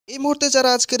এই মুহূর্তে যারা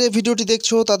আজকের এই ভিডিওটি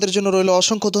দেখছো তাদের জন্য রইল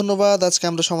অসংখ্য ধন্যবাদ। আজকে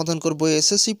আমরা সমাধান করব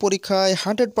এসএসসি পরীক্ষায়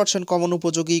 100% কমন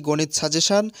উপযোগী গণিত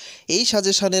সাজেশন। এই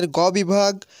সাজেশনের গ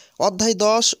বিভাগ অধ্যায়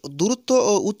 10 দূরত্ব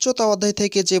ও উচ্চতা অধ্যায়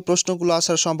থেকে যে প্রশ্নগুলো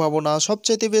আসার সম্ভাবনা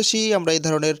সবচাইতে বেশি, আমরা এই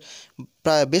ধরনের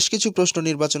প্রায় বেশ কিছু প্রশ্ন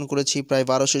নির্বাচন করেছি, প্রায়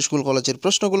 1200 স্কুল কলেজের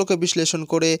প্রশ্নগুলোকে বিশ্লেষণ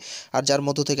করে, আর যার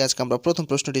মধ্য থেকে আজকে আমরা প্রথম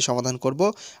প্রশ্নটি সমাধান করব।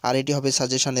 আর এটি হবে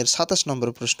সাজেশনের 27 নম্বর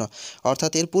প্রশ্ন।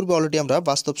 অর্থাৎ এর পূর্বে অলরেডি আমরা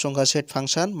বাস্তব সংখ্যা সেট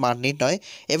ফাংশন মান নির্ণয়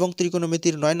এবং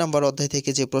ত্রিকোণমিতির 9 নম্বর অধ্যায় থেকে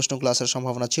যে প্রশ্নগুলো আসার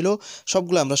সম্ভাবনা ছিল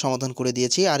সবগুলো আমরা সমাধান করে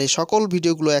দিয়েছি। আর এই সকল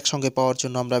ভিডিওগুলো একসঙ্গে পাওয়ার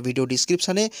জন্য আমরা ভিডিও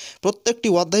ডিসক্রিপশানে প্রত্যেকটি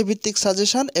অধ্যায় ভিত্তিক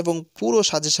সাজেশন এবং পুরো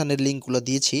সাজেশনের লিঙ্কগুলো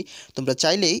দিয়েছি। তোমরা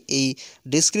চাইলেই এই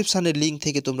ডিসক্রিপশানের লিঙ্ক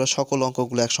থেকে তোমরা সকল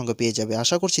অঙ্কগুলো একসঙ্গে পেয়ে যাবে,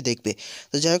 আশা করছি দেখবে।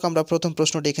 তো যাই হোক, আমরা প্রথম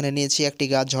প্রশ্নটি এখানে নিয়েছি। একটি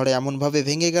গাছ ঝড়ে এমনভাবে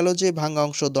ভেঙে গেল যে ভাঙা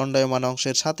অংশ দণ্ডায়মান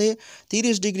অংশের সাথে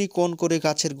 30 ডিগ্রি কোণ করে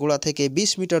গাছের গোড়া থেকে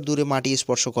 20 মিটার দূরে মাটি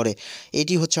স্পর্শ করে।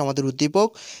 এটি হচ্ছে আমাদের উদ্দীপক।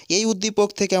 এই উদ্দীপক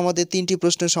থেকে আমাদের তিনটি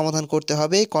প্রশ্নের সমাধান করতে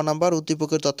হবে। ক নাম্বার,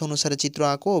 উদ্দীপকের তথ্য অনুসারে চিত্র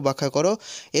আঁকো ও ব্যাখ্যা করো।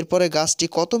 এরপরে গাছটি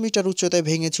কত মিটার উচ্চতায়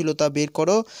ভেঙেছিল তা বের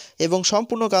করো এবং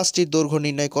সম্পূর্ণ গাছটির দৈর্ঘ্য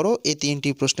নির্ণয় করো। এই তিনটি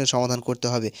প্রশ্নের সমাধান করতে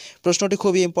হবে। প্রশ্নটি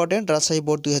খুবই ইম্পর্টেন্ট, রাজশাহী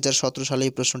বোর্ড 2017 সালে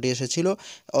এই প্রশ্নটি এসেছিল।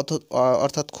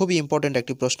 অর্থাৎ খুবই ইম্পর্টেন্ট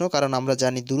একটি প্রশ্ন, কারণ আমরা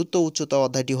জানি দূরত্ব উচ্চতা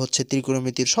অধ্যায়টি হচ্ছে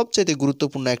ত্রিকোণমিতির সবচেয়ে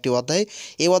গুরুত্বপূর্ণ একটি অধ্যায়।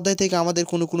 এই অধ্যায় থেকে আমাদের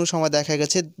কোনো সময় দেখা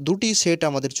গেছে দুটি সেট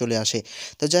আমাদের চলে আসে।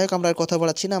 তো যাই হোক, আমরা আর কথা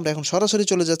বাড়াচ্ছি না, আমরা এখন সরাসরি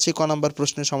চলে যাচ্ছি ক নাম্বার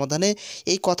প্রশ্নের সমাধানে।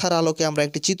 এই কথার আলোকে আমরা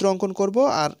একটি চিত্র অঙ্কন করব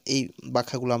আর এই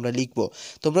ব্যাখ্যাগুলো আমরা লিখব।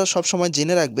 তোমরা সবসময়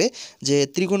জেনে রাখবে যে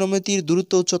ত্রিকোণমিতির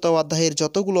দূরত্ব উচ্চতা অধ্যায়ের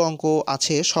যতগুলো অঙ্ক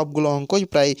আছে সবগুলো অঙ্কই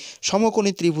প্রায়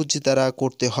সমকোণী ত্রিভুজ দ্বারা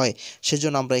করতে হয়।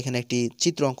 সেজন্য আমরা এখানে একটি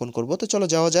চিত্র অঙ্কন করব। তো চলো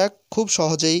যাওয়া যাক, খুব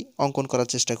সহজেই অঙ্কন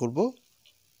করার চেষ্টা করব।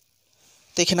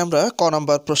 তো এখানে আমরা ক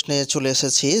নাম্বার প্রশ্নে চলে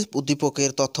এসেছি।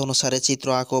 উদ্দীপকের তথ্য অনুসারে চিত্র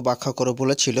আঁকো ব্যাখ্যা করো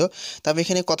বলেছিল। তো আমি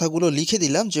এখানে কথাগুলো লিখে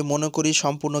দিলাম যে মনে করি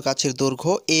সম্পূর্ণ গাছের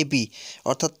দৈর্ঘ্য এ বি,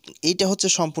 অর্থাৎ এইটা হচ্ছে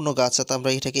সম্পূর্ণ গাছ। অর্থাৎ আমরা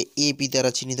এটাকে এ বি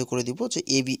দ্বারা চিহ্নিত করে দিব যে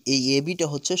এ বি, এই এ বিটা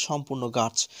হচ্ছে সম্পূর্ণ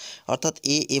গাছ। অর্থাৎ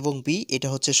এ এবং বি এটা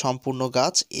হচ্ছে সম্পূর্ণ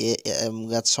গাছ।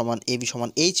 গাছ সমান এ বি সমান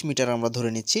এইচ মিটার আমরা ধরে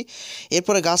নিচ্ছি।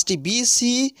 এরপরে গাছটি বি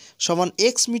সি সমান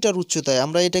এক্স মিটার উচ্চতায়,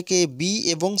 আমরা এটাকে বি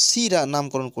এবং সি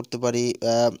নামকরণ করতে পারি।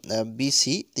 বি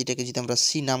সি, এটাকে যদি আমরা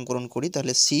সি নামকরণ করি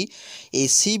তাহলে সি, এই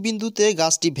সি বিন্দুতে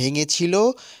গাছটি ভেঙেছিল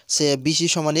সে বিসি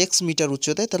সমান এক্স মিটার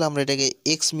উচ্চতায়। তাহলে আমরা এটাকে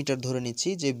এক্স মিটার ধরে নিচ্ছি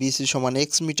যে বিসি সমান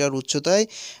এক্স মিটার উচ্চতায়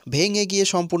ভেঙে গিয়ে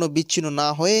সম্পূর্ণ বিচ্ছিন্ন না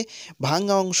হয়ে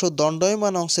ভাঙা অংশ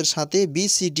দণ্ডায়মান অংশের সাথে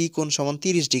বিসিডি কোণ সমান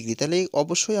 30 ডিগ্রি। তাহলে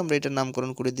অবশ্যই আমরা এটার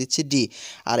নামকরণ করে দিচ্ছি ডি।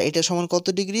 আর এটা সমান কত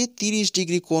ডিগ্রি? 30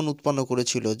 ডিগ্রি কোণ উৎপন্ন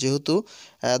করেছিল, যেহেতু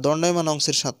দণ্ডায়মান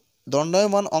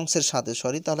অংশের সাথে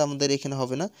তাহলে আমাদের এখানে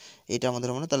হবে না, এটা আমাদের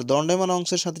হবে না। তাহলে দণ্ডায়মান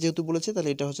অংশের সাথে যেহেতু বলেছে তাহলে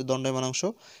এটা হচ্ছে দণ্ডায়মান অংশ।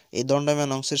 এই দণ্ডায়মান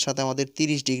অংশের সাথে আমাদের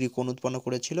 30 ডিগ্রি কোণ উৎপন্ন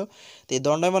করেছিল। তো এই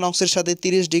দণ্ডায়মান অংশের সাথে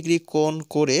 30 ডিগ্রি কোণ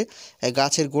করে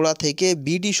গাছের গোড়া থেকে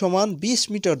বিডি সমান 20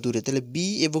 মিটার দূরে, তাহলে বি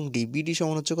এবং ডি, বিডি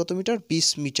সমান হচ্ছে কত মিটার? 20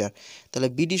 মিটার। তাহলে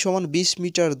বিডি সমান 20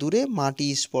 মিটার দূরে মাটি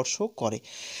স্পর্শ করে।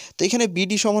 তো এখানে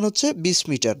বিডি সমান হচ্ছে 20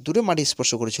 মিটার দূরে মাটি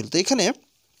স্পর্শ করেছিল। তো এখানে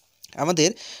আমাদের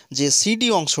যে সিডি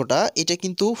অংশটা এটা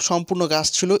কিন্তু সম্পূর্ণ গাছ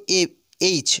ছিল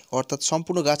এইচ, অর্থাৎ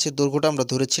সম্পূর্ণ গাছের দৈর্ঘ্যটা আমরা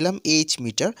ধরেছিলাম এইচ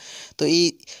মিটার। তো এই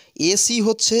এসি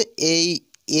হচ্ছে এই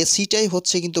এসিটাই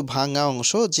হচ্ছে কিন্তু ভাঙা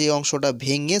অংশ, যে অংশটা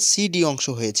ভেঙে সিডি অংশ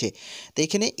হয়েছে। তো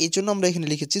এখানে এই জন্য আমরা এখানে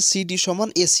লিখেছি সিডি সমান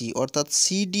এসি, অর্থাৎ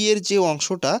সিডি এর যে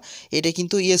অংশটা এটা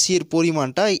কিন্তু এসি এর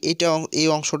পরিমাণটা, এই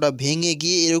অংশটা ভেঙে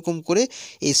গিয়ে এরকম করে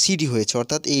এই সিডি হয়েছে,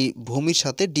 অর্থাৎ এই ভূমির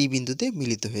সাথে ডি বিন্দুতে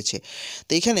মিলিত হয়েছে।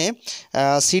 তো এখানে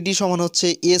সিডি সমান হচ্ছে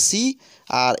এসি,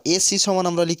 আর এসি সমান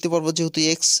আমরা লিখতে পারবো যেহেতু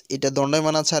এক্স, এটা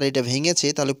দণ্ডায়মান আছে আর এটা ভেঙেছে,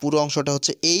 তাহলে পুরো অংশটা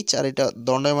হচ্ছে এইচ আর এটা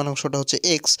দণ্ডায়মান অংশটা হচ্ছে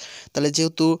এক্স। তাহলে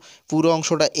যেহেতু পুরো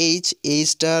অংশটা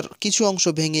এইচটার কিছু অংশ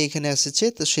ভেঙে এখানে এসেছে,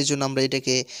 তো সেই জন্য আমরা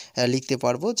এটাকে লিখতে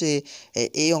পারবো যে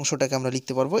এই অংশটাকে আমরা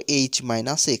লিখতে পারবো এইচ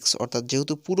মাইনাস এক্স, অর্থাৎ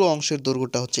যেহেতু পুরো অংশের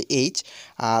দৈর্ঘ্যটা হচ্ছে এইচ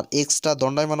আর এক্সটা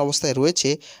দণ্ডায়মান অবস্থায় রয়েছে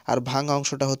আর ভাঙা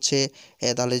অংশটা হচ্ছে,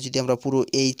 তাহলে যদি আমরা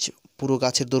পুরো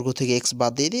গাছের দৈর্ঘ্য থেকে এক্স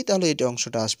বাদ দিয়ে দিই তাহলে এটা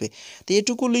অংশটা আসবে। তো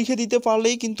এটুকু লিখে দিতে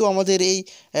পারলেই কিন্তু আমাদের এই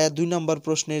 2 নম্বর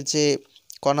প্রশ্নের যে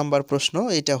ক নাম্বার প্রশ্ন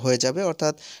এটা হয়ে যাবে।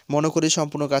 অর্থাৎ মনে করি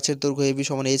সম্পূর্ণ গাছের দৈর্ঘ্য এবি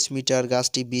সমান এইচ মিটার,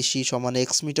 গাছটি বিসি সমান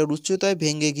এক্স মিটার উচ্চতায়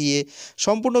ভেঙে গিয়ে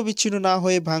সম্পূর্ণ বিচ্ছিন্ন না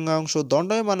হয়ে ভাঙা অংশ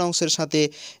দণ্ডায়মান অংশের সাথে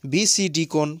বিসিডি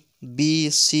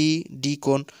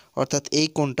কোণ, অর্থাৎ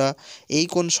এই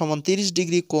কোণ সমান 30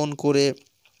 ডিগ্রি কোণ করে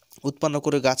উৎপন্ন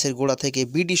করে গাছের গোড়া থেকে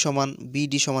বিডি সমান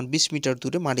 20 মিটার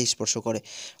দূরে মাটি স্পর্শ করে।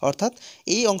 অর্থাৎ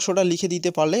এই অংশটা লিখে দিতে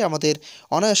পারলে আমাদের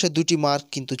অনায়াসে 2টি মার্ক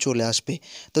কিন্তু চলে আসবে।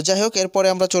 তো যাই হোক, এরপরে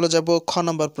আমরা চলে যাব খ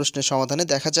নম্বর প্রশ্নের সমাধানে।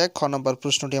 দেখা যাক খ নম্বর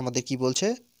প্রশ্নটি আমাদের কি বলছে।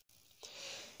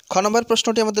 খ নম্বর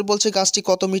প্রশ্নটি আমাদের বলছে গাছটি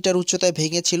কত মিটার উচ্চতায়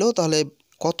ভেঙেছিল। তাহলে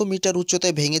কত মিটার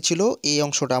উচ্চতায় ভেঙেছিল এই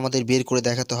অংশটা আমাদের বের করে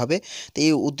দেখাতে হবে। তো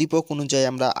এই উদ্দীপক অনুযায়ী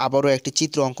আমরা আবারও একটি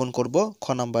চিত্র অঙ্কন করব খ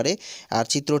নম্বরে, আর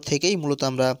চিত্র থেকেই মূলত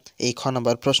আমরা এই খ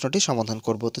নম্বর প্রশ্নটি সমাধান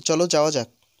করব। তো চলো যাওয়া যাক।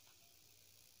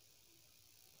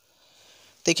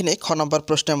 তো এখানে খ নম্বর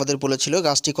প্রশ্নে আমাদের বলেছিল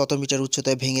গাছটি কত মিটার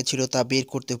উচ্চতায় ভেঙেছিল তা বের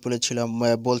করতে বলেছিল,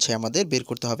 বলছে আমাদের বের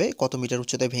করতে হবে কত মিটার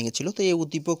উচ্চতায় ভেঙেছিল। তো এই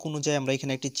উদ্দীপক অনুযায়ী আমরা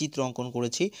এখানে একটি চিত্র অঙ্কন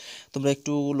করেছি। তোমরা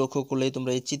একটু লক্ষ্য করলে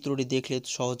তোমরা এই চিত্রটি দেখলে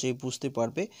সহজেই বুঝতে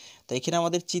পারবে। তো এখানে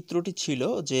আমাদের চিত্রটি ছিল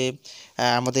যে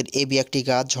আমাদের এবি একটি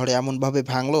গাছ ঝড়ে এমনভাবে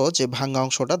ভাঙলো যে ভাঙা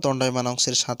অংশটা দণ্ডায়মান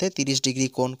অংশের সাথে 30 ডিগ্রি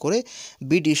কোণ করে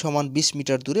বিডি সমান 20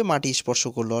 মিটার দূরে মাটি স্পর্শ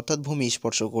করলো, অর্থাৎ ভূমি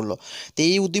স্পর্শ করলো। তো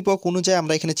এই উদ্দীপক অনুযায়ী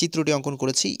আমরা এখানে চিত্রটি অঙ্কন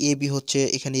করেছি। এবি হচ্ছে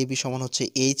এখানে এবি সমান হচ্ছে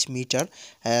এইচ মিটার,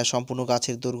 সম্পূর্ণ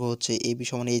গাছের দৈর্ঘ্য হচ্ছে এবি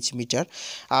সমান এইচ মিটার,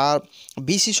 আর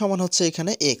বিসি সমান হচ্ছে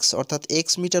এখানে এক্স, অর্থাৎ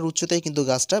এক্স মিটার উচ্চতায় কিন্তু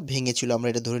গাছটা ভেঙেছিল, আমরা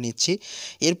এটা ধরে নিচ্ছি।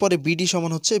 এরপরে বিডি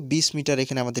সমান হচ্ছে 20 মিটার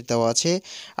এখানে আমাদের দেওয়া আছে,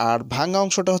 আর ভাঙা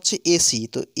অংশটা হচ্ছে এসি।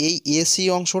 তো এই এসি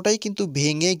অংশটাই কিন্তু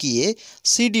ভেঙে গিয়ে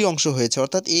সিডি অংশ হয়েছে,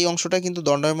 অর্থাৎ এই অংশটা কিন্তু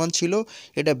দণ্ডায়মান ছিল,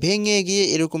 এটা ভেঙে গিয়ে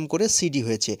এরকম করে সিডি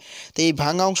হয়েছে। তো এই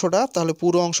ভাঙা অংশটা তাহলে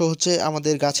পুরো অংশ হচ্ছে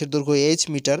আমাদের গাছের দৈর্ঘ্য এইচ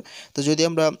মিটার। তো যদি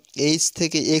আমরা এইচ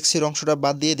থেকে এক্স এর অংশটা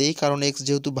বাদ দিয়ে দেই, কারণ এক্স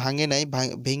যেহেতু ভাঙে নাই,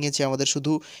 ভেঙেছে আমাদের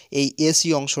শুধু এই এসি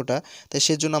অংশটা, তাই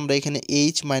সেজন্য আমরা এখানে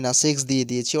এইচ মাইনাস এক্স দিয়ে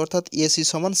দিয়েছি, অর্থাৎ এসি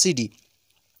সমান সিডি।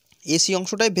 এসি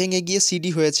অংশটাই ভেঙে গিয়ে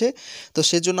সিডি হয়েছে, তো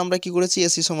সেজন্য আমরা কি করেছি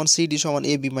এসি সমান সিডি সমান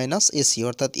এবি মাইনাস এসি,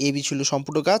 অর্থাৎ এবি ছিল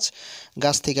সম্পূর্ণ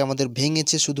গাছ থেকে আমাদের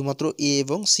ভেঙেছে শুধুমাত্র এ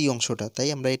এবং সি অংশটা, তাই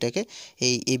আমরা এটাকে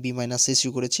এই এবি মাইনাস এসি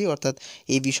করেছি, অর্থাৎ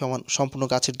এবি সমান সম্পূর্ণ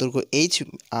গাছের দৈর্ঘ্য এইচ,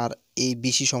 আর এই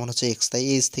বিসি সমান হচ্ছে এক্স, তাই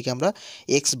এইচ থেকে আমরা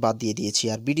এক্স বাদ দিয়ে দিয়েছি,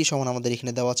 আর বিডি সমান আমাদের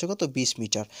এখানে দেওয়া আছে কত 20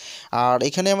 মিটার, আর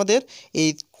এখানে আমাদের এই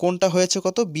কোণটা হয়েছে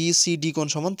কত বিসিডি কোণ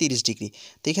সমান 30 ডিগ্রি।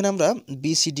 তো এখানে আমরা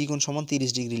বিসিডি কোণ সমান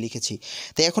 30 ডিগ্রি লিখেছি।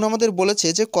 তো এখন আমাদের বলেছে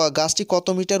যে গাছটি কত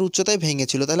মিটার উচ্চতায়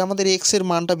ভেঙেছিল, তাহলে আমাদের এক্স এর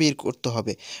মানটা বের করতে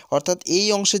হবে, অর্থাৎ এই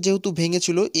অংশে যেহেতু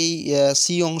ভেঙেছিল, এই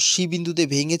সি বিন্দুতে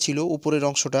ভেঙেছিল, উপরের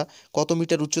অংশটা কত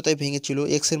মিটার উচ্চতায় ভেঙেছিল,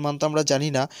 এক্স এর মান তো আমরা জানি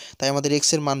না, তাই আমাদের এক্স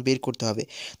এর মান বের করতে হবে।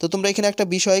 তো তোমরা এখানে একটা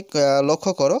বিষয়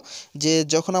লক্ষ্য করো যে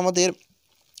যখন আমাদের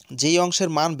যেই অংশের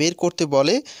মান বের করতে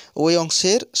বলে ওই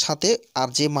অংশের সাথে আর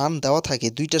যে মান দেওয়া থাকে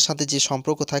দুইটার সাথে যে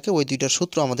সম্পর্ক থাকে ওই দুইটার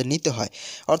সূত্র আমাদের নিতে হয়,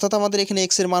 অর্থাৎ আমাদের এখানে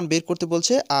এক্স এর মান বের করতে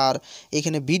বলছে, আর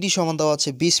এখানে বিডি সমান দেওয়া আছে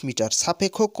 20 মিটার,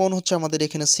 সাপেক্ষ কোণ হচ্ছে আমাদের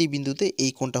এখানে সি বিন্দুতে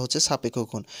এই কোণটা হচ্ছে সাপেক্ষ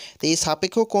কোণ। তো এই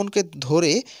সাপেক্ষ কোণকে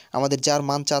ধরে আমাদের যার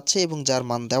মান চাচ্ছে এবং যার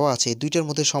মান দেওয়া আছে দুইটার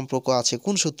মধ্যে সম্পর্ক আছে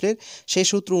কোন সূত্রের, সেই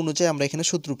সূত্র অনুযায়ী আমরা এখানে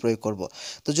সূত্র প্রয়োগ করব।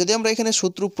 তো যদি আমরা এখানে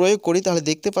সূত্র প্রয়োগ করি তাহলে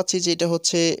দেখতে পাচ্ছি যে এটা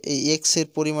হচ্ছে এই এক্স এর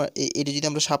পরিমাণ, এটা যদি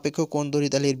আমরা সাপেক্ষ কোণ ধরি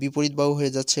তাহলে এর বিপরীত বাহু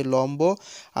হয়ে যাচ্ছে লম্ব,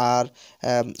 আর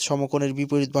সমকোণের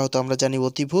বিপরীত বাহু তো আমরা জানি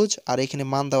অতিভুজ, আর এখানে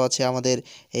মান দেওয়া আছে আমাদের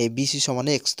বিসি সমান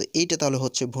এক্স। তো এইটা তাহলে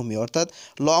হচ্ছে ভূমি, অর্থাৎ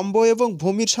লম্ব এবং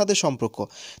ভূমির সাথে সম্পর্ক।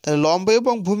 তাহলে লম্ব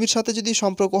এবং ভূমির সাথে যদি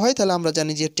সম্পর্ক হয় তাহলে আমরা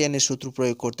জানি যে tan এর সূত্র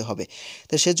প্রয়োগ করতে হবে।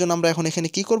 তো সেজন্য আমরা এখন এখানে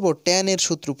কি করব, tan এর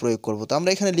সূত্র প্রয়োগ করব। তো আমরা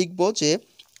এখানে লিখব যে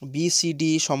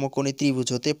বিসিডি সমকোণী ত্রিভুজ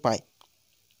হতে পায়।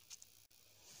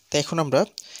 তো এখন আমরা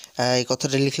এই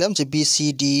কথাটা লিখলাম যে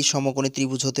বিসিডি সমকোণী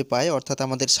ত্রিভুজ হতে পায়, অর্থাৎ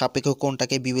আমাদের সাপেক্ষ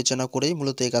কোণটাকে বিবেচনা করেই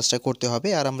মূলত এই কাজটা করতে হবে।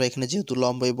 আর আমরা এখানে যেহেতু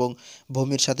লম্ব এবং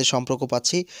ভূমির সাথে সম্পর্ক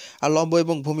পাচ্ছি, আর লম্ব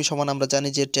এবং ভূমি সমান আমরা জানি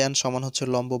যে tan সমান হচ্ছে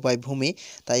লম্ব বাই ভূমি,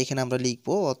 তাই এখানে আমরা লিখব,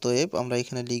 অতএব আমরা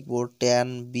এখানে লিখব tan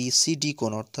বিসিডি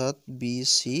কোণ, অর্থাৎ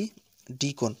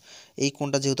বিসিডি কোণ, এই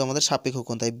কোণটা যেহেতু আমাদের সাপেক্ষ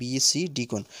কোণ তাই বিসিডি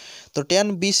কোণ। তো tan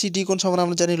বিসিডি কোণ সমান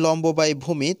আমরা জানি লম্ব বাই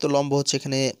ভূমি, তো লম্ব হচ্ছে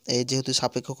এখানে যেহেতু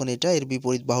সাপেক্ষ কোণ এটা, এর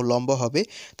বিপরীত বাহু লম্ব হবে,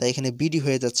 তাই এখানে বিডি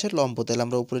হয়ে যাচ্ছে লম্ব, তাহলে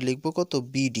আমরা উপরে লিখব কত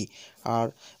বিডি, আর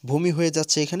ভূমি হয়ে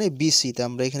যাচ্ছে এখানে বিসি, তাই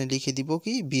আমরা এখানে লিখে দিব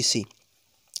কি বিসি।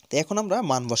 তো এখন আমরা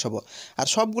মান বসাবো, আর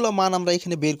সবগুলো মান আমরা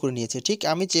এখানে বের করে নিয়েছি। ঠিক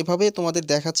আমি যেভাবে তোমাদের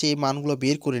দেখাচ্ছি এই মানগুলো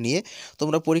বের করে নিয়ে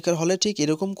তোমরা পরীক্ষার হলে ঠিক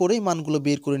এরকম করেই মানগুলো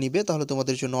বের করে নিবে, তাহলে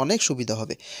তোমাদের জন্য অনেক সুবিধা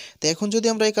হবে। তো এখন যদি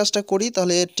আমরা এই কাজটা করি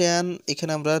তাহলে tan,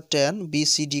 এখানে আমরা tan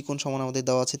বিসিডি কোণ সমান আমাদের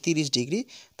দেওয়া আছে 30 ডিগ্রি,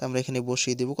 তো আমরা এখানে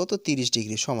বসিয়ে দেবো কত 30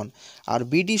 ডিগ্রি সমান, আর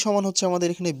বিডি সমান হচ্ছে আমাদের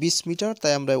এখানে 20 মিটার,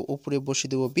 তাই আমরা উপরে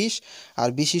বসিয়ে দেবো 20, আর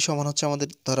বিসি সমান হচ্ছে আমাদের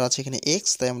ধরা আছে এখানে এক্স,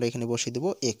 তাই আমরা এখানে বসিয়ে দেবো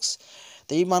এক্স।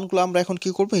 তো এই মানগুলো আমরা এখন কি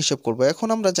করব, হিসাব করব। এখন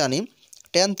আমরা জানি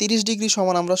tan 30 ডিগ্রি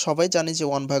সমান আমরা সবাই জানি যে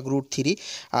 1/√3,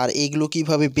 আর এইগুলো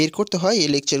কিভাবে বের করতে হয় এই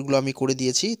লেকচারগুলো আমি করে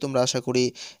দিয়েছি, তোমরা আশা করি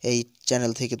এই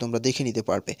চ্যানেল থেকে তোমরা দেখে নিতে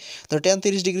পারবে। তো tan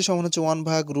 30 ডিগ্রি সমান হচ্ছে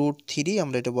 1/√3,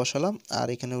 আমরা এটা বসালাম, আর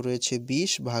এখানেও রয়েছে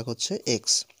 20 ভাগ হচ্ছে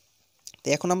এক্স। তো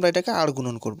এখন আমরা এটাকে আর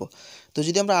গুণন করব। তো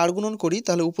যদি আমরা আর গুণন করি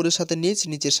তাহলে উপরের সাথে নিচ,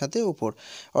 নিচের সাথে উপর,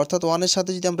 অর্থাৎ 1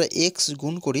 সাথে যদি আমরা এক্স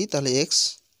গুণ করি তাহলে এক্স,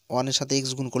 1 সাথে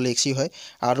এক্স গুণ করলে এক্সই হয়,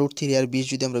 আর √3 আর 20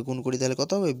 যদি আমরা গুণ করি তাহলে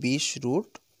কত হবে 20√3।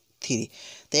 3।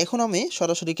 তো এখন আমি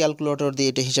সরাসরি ক্যালকুলেটর দিয়ে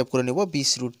এটা হিসাব করে নেব।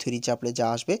 20√3 চাপলে যা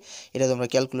আসবে এটা তোমরা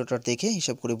ক্যালকুলেটর দেখে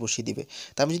হিসাব করে বসিয়ে দিবে।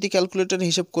 তো আমি যদি ক্যালকুলেটর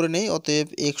হিসাব করে নেই, অতএব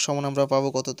x সমান আমরা পাবো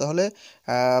কত, তাহলে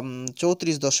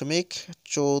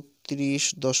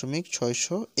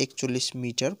 34.641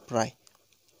 মিটার প্রায়।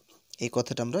 এই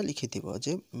কথাটা আমরা লিখে দিব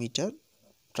যে মিটার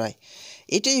প্রায়।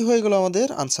 এটাই হয়ে গেল আমাদের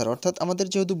আনসার। অর্থাৎ আমাদের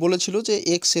যেহেতু বলেছিল যে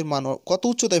এক্স এর মান কত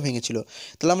উচ্চতায় ভেঙেছিল,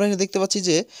 তাহলে আমরা এখানে দেখতে পাচ্ছি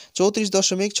যে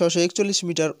 34.641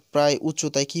 মিটার প্রায়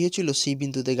উচ্চতায় কী হয়েছিল, সি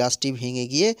বিন্দুতে গাছটি ভেঙে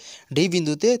গিয়ে ডি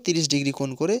বিন্দুতে 30 ডিগ্রি কোণ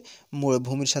করে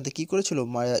ভূমির সাথে কী করেছিল,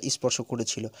 স্পর্শ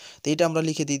করেছিল। তো এটা আমরা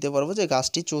লিখে দিতে পারবো যে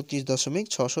গাছটি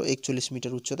 34.641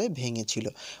 মিটার উচ্চতায় ভেঙেছিল,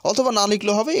 অথবা না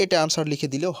লিখলেও হবে, এটা আনসার লিখে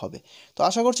দিলেও হবে। তো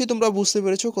আশা করছি তোমরা বুঝতে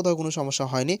পেরেছো, কোথাও কোনো সমস্যা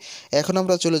হয়নি। এখন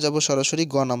আমরা চলে যাব সরাসরি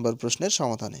গ নাম্বার প্রশ্নের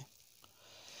সমাধানে।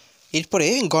 এরপরে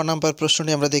গ নাম্বার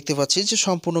প্রশ্নটি আমরা দেখতে পাচ্ছি যে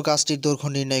সম্পূর্ণ গাছটির দৈর্ঘ্য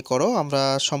নির্ণয় করো। আমরা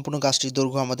সম্পূর্ণ গাছটির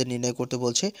দৈর্ঘ্য আমাদের নির্ণয় করতে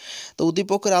বলছে। তো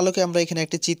উদ্দীপকের আলোকে আমরা এখানে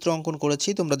একটি চিত্র অঙ্কন করেছি।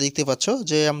 তোমরা দেখতে পাচ্ছ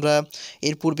যে আমরা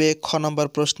এর পূর্বে খ নাম্বার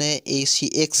প্রশ্নে এই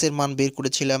এক্স এর মান বের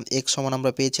করেছিলাম। এক্স সমান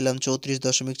আমরা পেয়েছিলাম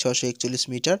 34.641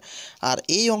 মিটার। আর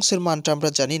এই অংশের মানটা আমরা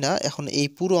জানি না, এখন এই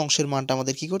পুরো অংশের মানটা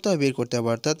আমাদের কি করতে হবে, বের করতে হবে।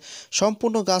 অর্থাৎ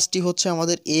সম্পূর্ণ গাছটি হচ্ছে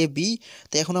আমাদের এ বি।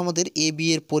 তো এখন আমাদের এ বি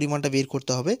এর পরিমাণটা বের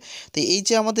করতে হবে। তো এই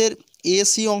যে আমাদের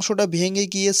এসি অংশটা ভেঙে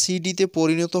গিয়ে সিডিতে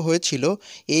পরিণত হয়েছিল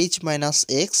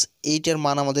h-x, এইটার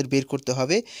মান আমাদের বের করতে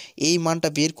হবে। এই মানটা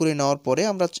বের করে নেওয়ার পরে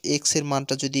আমরা এক্স এর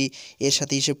মানটা যদি এর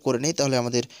সাথে হিসেব করে নিই তাহলে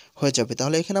আমাদের হয়ে যাবে।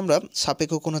 তাহলে এখানে আমরা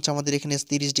সাপেক্ষ কোণ হচ্ছে আমাদের এখানে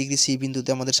 30 ডিগ্রি, সি বিন্দুতে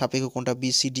আমাদের সাপেক্ষ কোণটা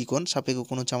বিসিডি কোণ, সাপেক্ষ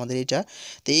কোণ হচ্ছে আমাদের এটা।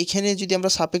 তো এইখানে যদি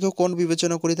আমরা সাপেক্ষ কোণ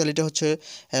বিবেচনা করি তাহলে এটা হচ্ছে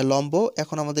লম্ব।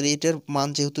 এখন আমাদের এটার মান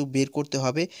যেহেতু বের করতে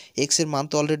হবে, এক্স এর মান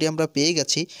তো অলরেডি আমরা পেয়ে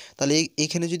গেছি, তাহলে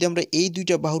এখানে যদি আমরা এই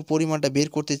দুইটা বাহুর পরিমাণটা বের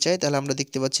করতে চাই তাহলে আমরা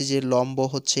দেখতে পাচ্ছি যে লম্ব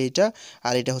হচ্ছে এটা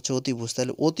আর এটা হচ্ছে অতিভুজ।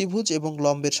 তাহলে অতিভুজ এবং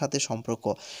লম্বের সাথে সম্পর্ক,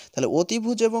 তাহলে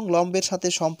অতিভুজ এবং লম্বের সাথে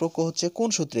সম্পর্ক হচ্ছে কোন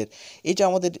সূত্রের, এটা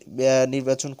আমাদের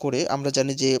নির্বাচন করে আমরা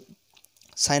জানি যে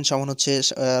সাইন সমান হচ্ছে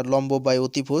লম্ব বাই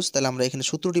অতিভুজ। তাহলে আমরা এখানে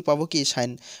সূত্রটি পাবো কি,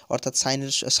 সাইন, অর্থাৎ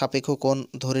সাইনের সাপেক্ষ কোণ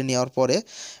ধরে নেওয়ার পরে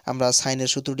আমরা সাইনের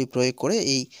সূত্রটি প্রয়োগ করে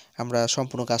এই আমরা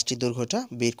সম্পূর্ণ গাছটির দৈর্ঘ্যটা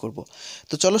বের করব।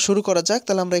 তো চলো শুরু করা যাক।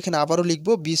 তাহলে আমরা এখানে আবারও লিখব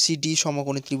বিসিডি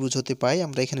সমকোণী ত্রিভুজ হতে পাই।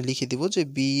 আমরা এখানে লিখে দিব যে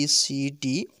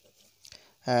বিসিডি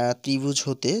ত্রিভুজ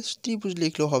হতে, ত্রিভুজ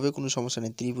লিখলেও হবে, কোনো সমস্যা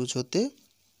নেই, ত্রিভুজ হতে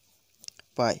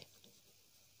পাই।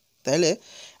 তাহলে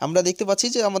আমরা দেখতে পাচ্ছি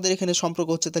যে আমাদের এখানে সম্পর্ক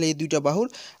হচ্ছে তাহলে এই দুইটা বাহুর,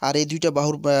 আর এই দুইটা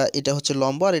বাহুর এটা হচ্ছে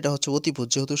লম্ব আর এটা হচ্ছে অতিভুজ।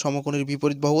 যেহেতু সমকোণের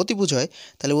বিপরীত বাহু অতিভুজ হয়,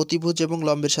 তাহলে অতিভুজ এবং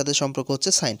লম্বের সাথে সম্পর্ক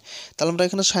হচ্ছে সাইন। তাহলে আমরা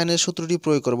এখানে সাইনের সূত্রটি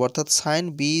প্রয়োগ করব, অর্থাৎ সাইন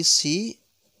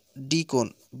বিসিডি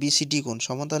কোণ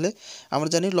সমান, তাহলে আমরা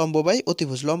জানি লম্ব বাই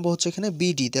অতিভুজ। লম্ব হচ্ছে এখানে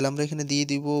বিডি, তাহলে আমরা এখানে দিয়ে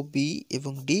দিব বি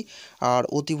এবং ডি, আর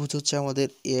অতিভুজ হচ্ছে আমাদের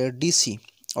ডিসি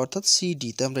অর্থাৎ সিডি,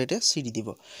 তো আমরা এটা সিডি দিব।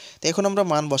 তো এখন আমরা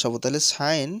মান বসাবো, তাহলে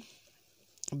সাইন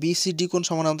বিসিডি কোণ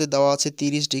সমান আমাদের দেওয়া আছে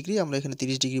 30 ডিগ্রি, আমরা এখানে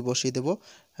 30 ডিগ্রি বসিয়ে দেব,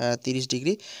 30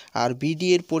 ডিগ্রি। আর বিডি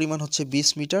এর পরিমাণ হচ্ছে 20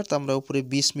 মিটার, তো আমরা উপরে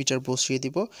 20 মিটার বসিয়ে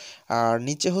দিব। আর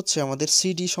নিচে হচ্ছে আমাদের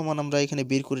সিডি সমান আমরা এখানে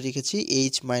বের করে রেখেছি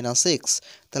h-x,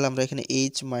 তাহলে আমরা এখানে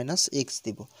h-x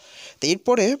দিব। তো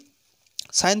এরপরে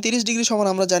সাইন 30 ডিগ্রি সমান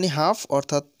আমরা জানি হাফ,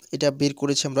 অর্থাৎ এটা বের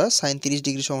করেছি আমরা, সাইন 30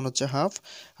 ডিগ্রি সমান হচ্ছে হাফ,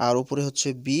 আর উপরে হচ্ছে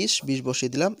 20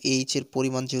 বসিয়ে দিলাম। এইচ এর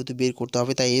পরিমাণ যেহেতু বের করতে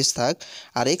হবে তাই এস থাক।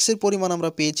 আর এক্স এর পরিমাণ আমরা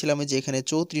পেয়েছিলাম যে এখানে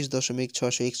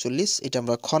 34.641, এটা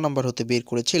আমরা খ নাম্বার হতে বের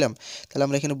করেছিলাম। তাহলে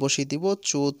আমরা এখানে বসিয়ে দিব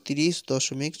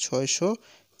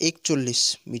 34.641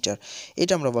 মিটার,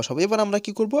 এটা আমরা বসাবো। এবার আমরা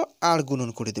কি করব, আর গুণন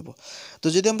করে দেব। তো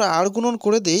যদি আমরা আর গুণন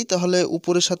করে দেই তাহলে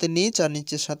উপরের সাথে নিচ আর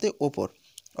নিচের সাথে ওপর,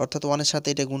 অর্থাৎ 1-এর সাথে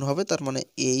এটা গুণ হবে, তার মানে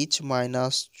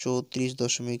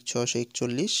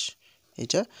h-34.641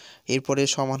 এটা। এরপরে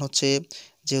সমান হচ্ছে,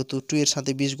 যেহেতু 2 এর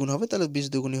সাথে 20 গুণ হবে তাহলে 20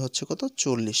 দুগুণই হচ্ছে কত,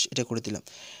 40, এটা করে দিলাম।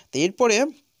 তো এরপরে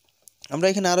আমরা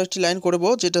এখানে আরও একটি লাইন করব,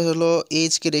 যেটা হলো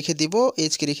এইচকে রেখে দিব।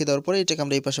 এইচকে রেখে দেওয়ার পরে এটাকে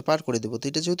আমরা এই পাশে পার করে দেবো। তো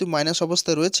এটা যেহেতু মাইনাস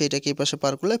অবস্থায় রয়েছে, এটাকে এই পাশে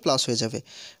পার করলে প্লাস হয়ে যাবে,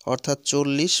 অর্থাৎ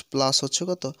 40 প্লাস হচ্ছে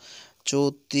কত,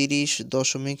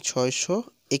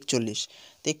 34.641।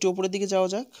 তো একটু উপরের দিকে যাওয়া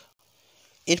যাক।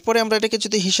 এরপরে আমরা এটাকে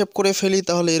যদি হিসাব করে ফেলি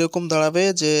তাহলে এরকম দাঁড়াবে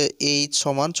যে এইচ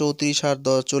সমান 34 আর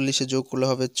 40-এ যোগ করলে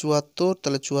হবে 74,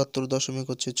 তাহলে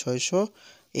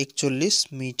 74.641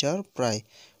 মিটার প্রায়।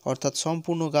 অর্থাৎ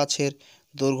সম্পূর্ণ গাছের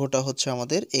দৈর্ঘ্যটা হচ্ছে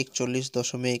আমাদের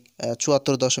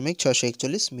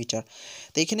 74.641 মিটার।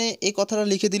 তো এখানে এই কথাটা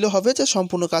লিখে দিলে হবে যে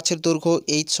সম্পূর্ণ গাছের দৈর্ঘ্য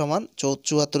এইচ সমান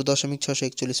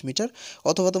 74.641 মিটার,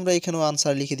 অথবা তোমরা এখানেও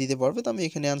আনসার লিখে দিতে পারবে। তো আমি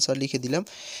এখানে আনসার লিখে দিলাম।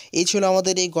 এই ছিল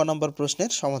আমাদের এই গ নম্বর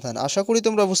প্রশ্নের সমাধান। আশা করি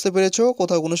তোমরা বুঝতে পেরেছো,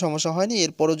 কোথাও কোনো সমস্যা হয়নি।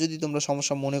 এরপরও যদি তোমরা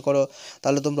সমস্যা মনে করো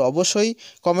তাহলে তোমরা অবশ্যই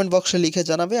কমেন্ট বক্সে লিখে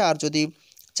জানাবে। আর যদি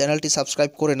চ্যানেলটি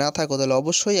সাবস্ক্রাইব করে না থাকো তাহলে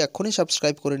অবশ্যই এখনই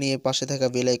সাবস্ক্রাইব করে নিয়ে পাশে থাকা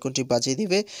বেল আইকনটি বাজিয়ে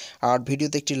দিবে আর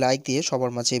ভিডিওতে একটি লাইক দিয়ে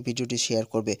সবার মাঝে এই ভিডিওটি শেয়ার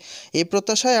করবে। এই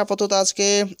প্রত্যাশায় আপাতত আজকে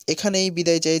এখানেই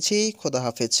বিদায় চাইছি। খোদা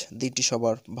হাফেজ। দিনটি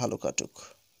সবার ভালো কাটুক।